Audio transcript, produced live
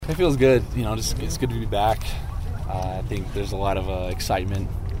It feels good. Just it's good to be back. I think there's a lot of excitement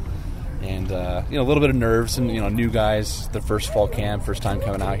and a little bit of nerves and new guys. The first fall camp, first time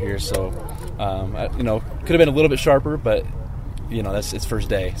coming out here, so could have been a little bit sharper, but it's first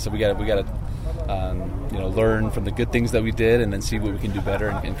day, so we got to learn from the good things that we did and then see what we can do better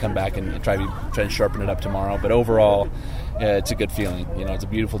and come back and try to sharpen it up tomorrow. But overall, it's a good feeling. It's a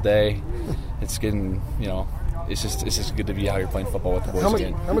beautiful day. It's getting It's just good to be out here playing football with the boys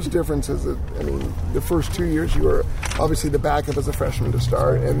again. How much difference is it? I mean, the first 2 years you were obviously the backup as a freshman to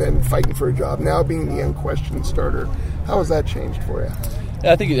start and then fighting for a job. Now being the unquestioned starter, how has that changed for you?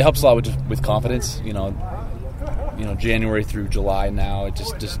 Yeah, I think it helps a lot with confidence. January through July now, it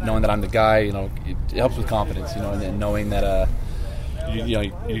just knowing that I'm the guy, it helps with confidence, and knowing that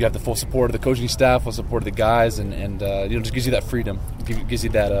you have the full support of the coaching staff, full support of the guys, and just gives you that freedom, gives you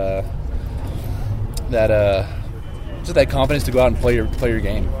that just that confidence to go out and play your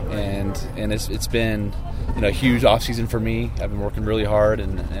game. And it's been a huge off season for me. I've been working really hard,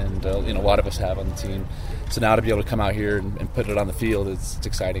 and a lot of us have on the team. So now to be able to come out here and put it on the field, it's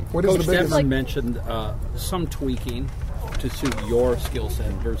exciting. Coach Detmer mentioned some tweaking to suit your skill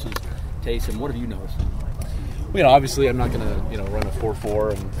set versus Taysom. What have you noticed? Obviously I'm not going to run a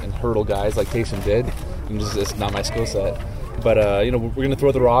 4.4 and hurdle guys like Taysom did. It's not my skill set. But we're going to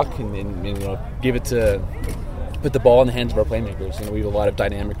throw the rock and give it to put the ball in the hands of our playmakers. We have a lot of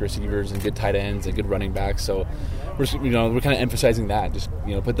dynamic receivers and good tight ends and good running backs. So we're kind of emphasizing that. Just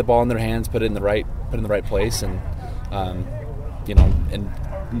put the ball in their hands, put it in the right place, and and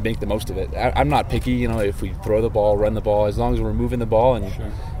make the most of it. I'm not picky. If we throw the ball, run the ball, as long as we're moving the ball and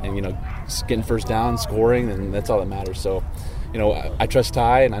getting first down, scoring, then that's all that matters. So. I trust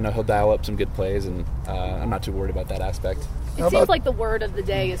Ty, and I know he'll dial up some good plays, and I'm not too worried about that aspect. It seems like the word of the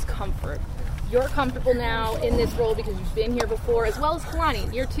day is comfort. You're comfortable now in this role because you've been here before, as well as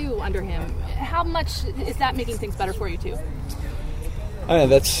Kalani, year 2 under him. How much is that making things better for you, too?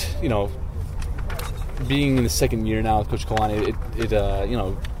 That's, being in the second year now with Coach Kalani,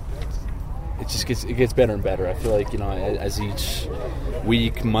 it gets better and better. I feel like, as each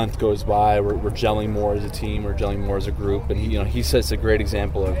week, month goes by, we're gelling more as a team, we're gelling more as a group, and he sets a great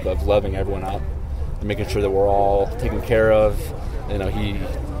example of loving everyone up and making sure that we're all taken care of.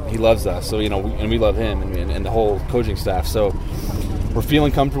 He loves us, so and we love him and the whole coaching staff. So we're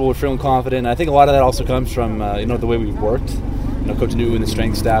feeling comfortable, we're feeling confident. And I think a lot of that also comes from the way we've worked. Coach New and the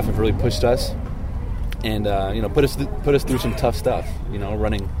strength staff have really pushed us and put us through some tough stuff.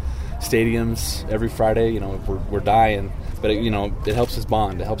 Running stadiums every Friday, we're dying, but it helps us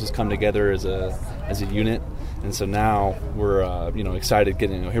bond. It helps us come together as a unit. And so now we're excited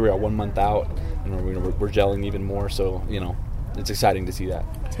getting here we are 1 month out, and we're gelling even more. So it's exciting to see that.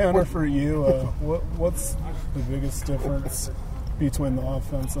 Tanner, for you, what's the biggest difference between the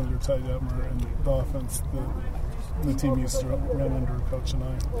offense under Ty Detmer and the offense that the team used to run under Coach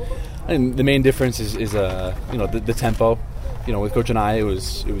Anae? And the main difference is the tempo. With Coach Anae, it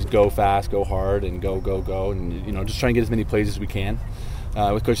was go fast, go hard, and go, and just try and get as many plays as we can.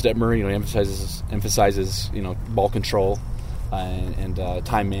 With Coach Detmer, he emphasizes ball control and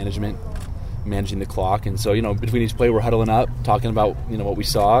time management, managing the clock. And so between each play, we're huddling up, talking about what we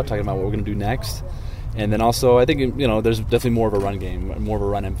saw, talking about what we're going to do next. And then also, I think there's definitely more of a run game, more of a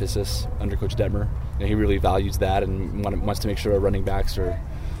run emphasis under Coach Detmer. He really values that and wants to make sure our running backs are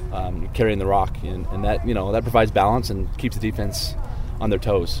carrying the rock, and that that provides balance and keeps the defense on their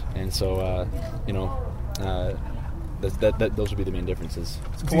toes. And so those would be the main differences.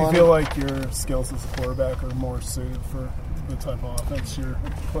 Do you feel like your skills as a quarterback are more suited for the type of offense you're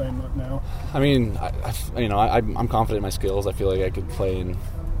playing with now? I mean, I'm confident in my skills. I feel like I could play in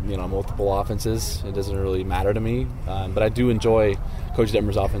multiple offenses. It doesn't really matter to me, but I do enjoy Coach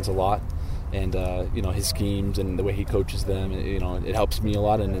Detmer's offense a lot. And his schemes and the way he coaches them, it helps me a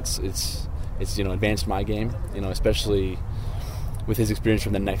lot, and it's advanced my game. Especially with his experience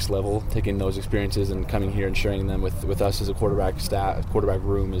from the next level, taking those experiences and coming here and sharing them with us as a quarterback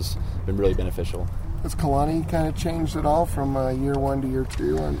room has been really beneficial. Has Kalani kind of changed at all from year 1 to year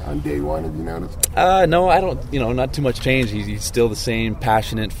 2 on day 1? Have you noticed? No, I don't. Not too much change. He's still the same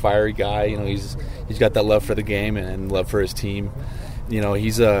passionate, fiery guy. He's got that love for the game and love for his team.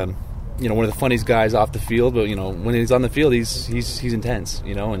 He's one of the funniest guys off the field, but when he's on the field, he's intense.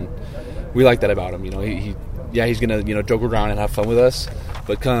 And we like that about him. He's gonna joke around and have fun with us,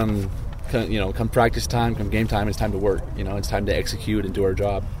 but come practice time, come game time, it's time to work. It's time to execute and do our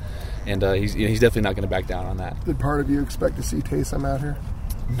job. And he's definitely not going to back down on that. Did part of you expect to see Taysom out here?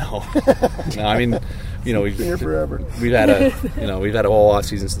 No. I mean, we've here forever. We've had a whole off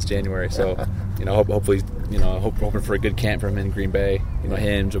season since January, so hopefully, hoping for a good camp from him in Green Bay.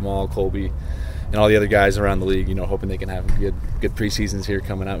 him, Jamal, Colby, and all the other guys around the league. Hoping they can have good preseasons here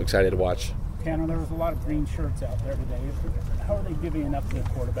coming out. I'm excited to watch. Tanner, there was a lot of green shirts out there today. How are they giving up to the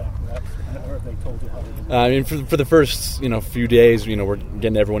quarterback reps, or have they told you how to do it? For the first few days, we're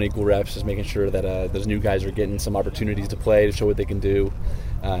getting everyone equal reps, just making sure that those new guys are getting some opportunities to play, to show what they can do,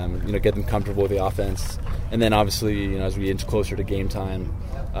 get them comfortable with the offense, and then obviously as we inch closer to game time,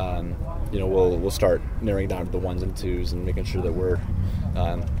 we'll start narrowing down to the ones and twos and making sure that we're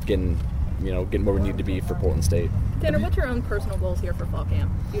getting where we need to be for Portland State. Tanner, what's your own personal goals here for fall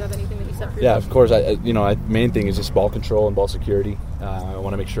camp? Do you have anything that you set for yourself? Yeah, of course. Main thing is just ball control and ball security. I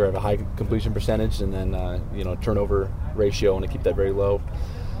want to make sure I have a high completion percentage, and then turnover ratio. I want to keep that very low.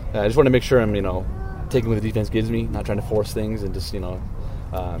 I just want to make sure I'm taking what the defense gives me, not trying to force things, and just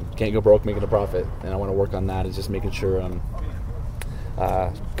can't go broke making a profit. And I want to work on that. Is just making sure I'm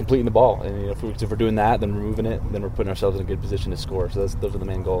completing the ball, and if we're doing that, then we're moving it, then we're putting ourselves in a good position to score. So those are the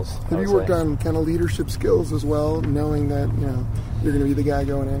main goals. Have you worked on kind of leadership skills as well, knowing that you're going to be the guy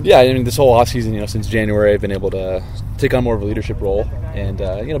going in? Yeah, this whole offseason, since January, I've been able to take on more of a leadership role and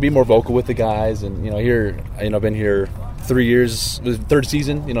be more vocal with the guys. And here, I've been here 3 years, this is the third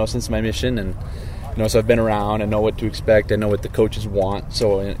season, since my mission, and so I've been around. I know what to expect. I know what the coaches want.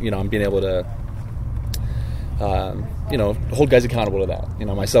 So I'm being able to hold guys accountable to that,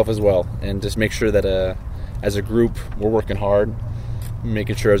 myself as well, and just make sure that as a group we're working hard,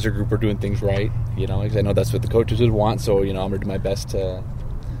 making sure as a group we're doing things right, because I know that's what the coaches would want. So I'm going to do my best to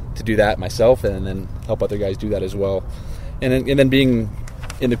do that myself, and then help other guys do that as well. And then being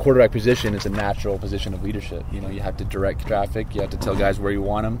in the quarterback position, it's a natural position of leadership. You have to direct traffic, you have to tell guys where you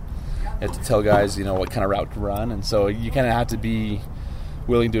want them, you have to tell guys what kind of route to run, and so you kind of have to be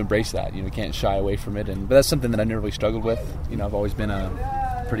willing to embrace that. You can't shy away from it, but that's something that I never really struggled with. I've always been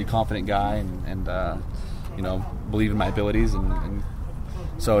a pretty confident guy, and believe in my abilities, and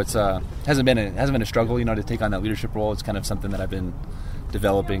so it's hasn't been a struggle. To take on that leadership role. It's kind of something that I've been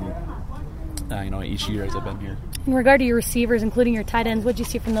developing, each year as I've been here. In regard to your receivers, including your tight ends, what did you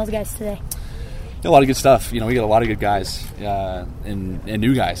see from those guys today? A lot of good stuff. We got a lot of good guys and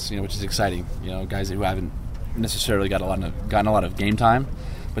new guys, which is exciting. Guys who haven't necessarily gotten a lot of game time,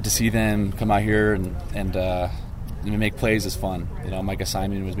 but to see them come out here and make plays is fun. Micah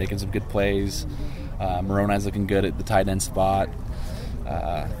Simon was making some good plays. Moroni's looking good at the tight end spot.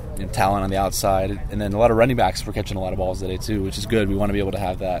 Talent on the outside, and then a lot of running backs were catching a lot of balls today too, which is good. We want to be able to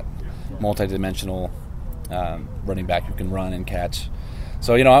have that multi-dimensional running back who can run and catch.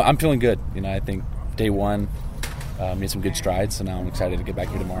 So I'm feeling good. I think day one made some good strides, so now I'm excited to get back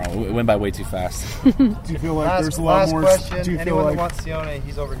here tomorrow. It went by way too fast. Do you feel like there's a lot more? Question. Do you feel Anyone like that wants Sione,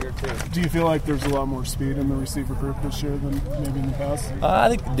 he's over here too. Do you feel like there's a lot more speed in the receiver group this year than maybe in the past?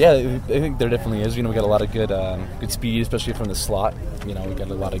 I think there definitely is. We got a lot of good speed, especially from the slot. We got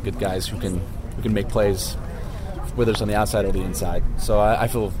a lot of good guys who can make plays, whether it's on the outside or the inside. So I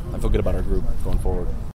feel good about our group going forward.